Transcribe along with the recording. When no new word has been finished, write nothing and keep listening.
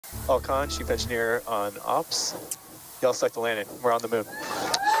Khan, Chief Engineer on Ops. Y'all select the landing. We're on the moon.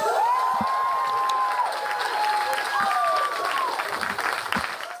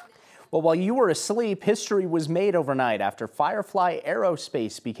 Well, while you were asleep, history was made overnight after Firefly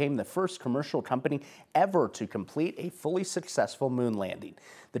Aerospace became the first commercial company ever to complete a fully successful moon landing.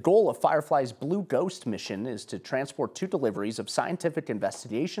 The goal of Firefly's Blue Ghost mission is to transport 2 deliveries of scientific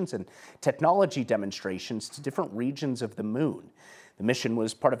investigations and technology demonstrations to different regions of the moon. The mission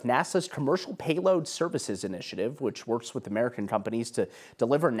was part of NASA's Commercial Payload Services Initiative, which works with American companies to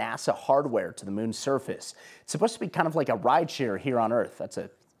deliver NASA hardware to the moon's surface. It's supposed to be kind of like a rideshare here on Earth. That's an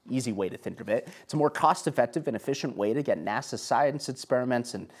easy way to think of it. It's a more cost-effective and efficient way to get NASA science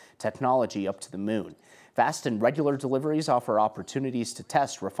experiments and technology up to the moon. Fast and regular deliveries offer opportunities to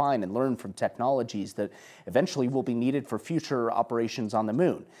test, refine, and learn from technologies that eventually will be needed for future operations on the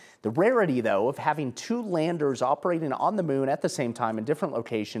moon. The rarity, though, of having 2 landers operating on the moon at the same time in different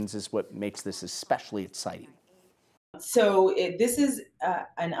locations is what makes this especially exciting. So this is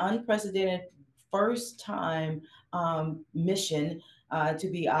an unprecedented first-time mission to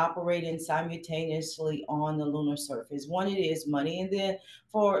be operating simultaneously on the lunar surface. One, it is money, and then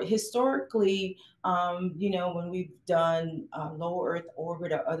for historically, when we've done low Earth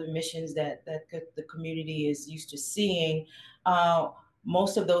orbit or other missions that the community is used to seeing,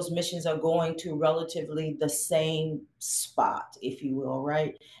 most of those missions are going to relatively the same spot, if you will,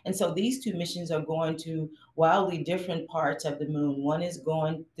 right? And so these 2 missions are going to wildly different parts of the moon. One is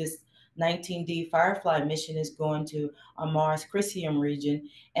going, this 19D Firefly mission is going to Mars Crisium region,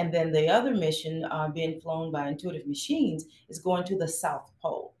 and then the other mission being flown by Intuitive Machines is going to the South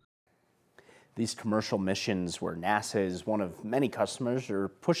Pole. These commercial missions, where NASA is one of many customers, are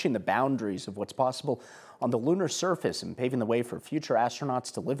pushing the boundaries of what's possible on the lunar surface and paving the way for future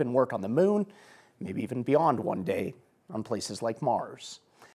astronauts to live and work on the moon, maybe even beyond one day on places like Mars.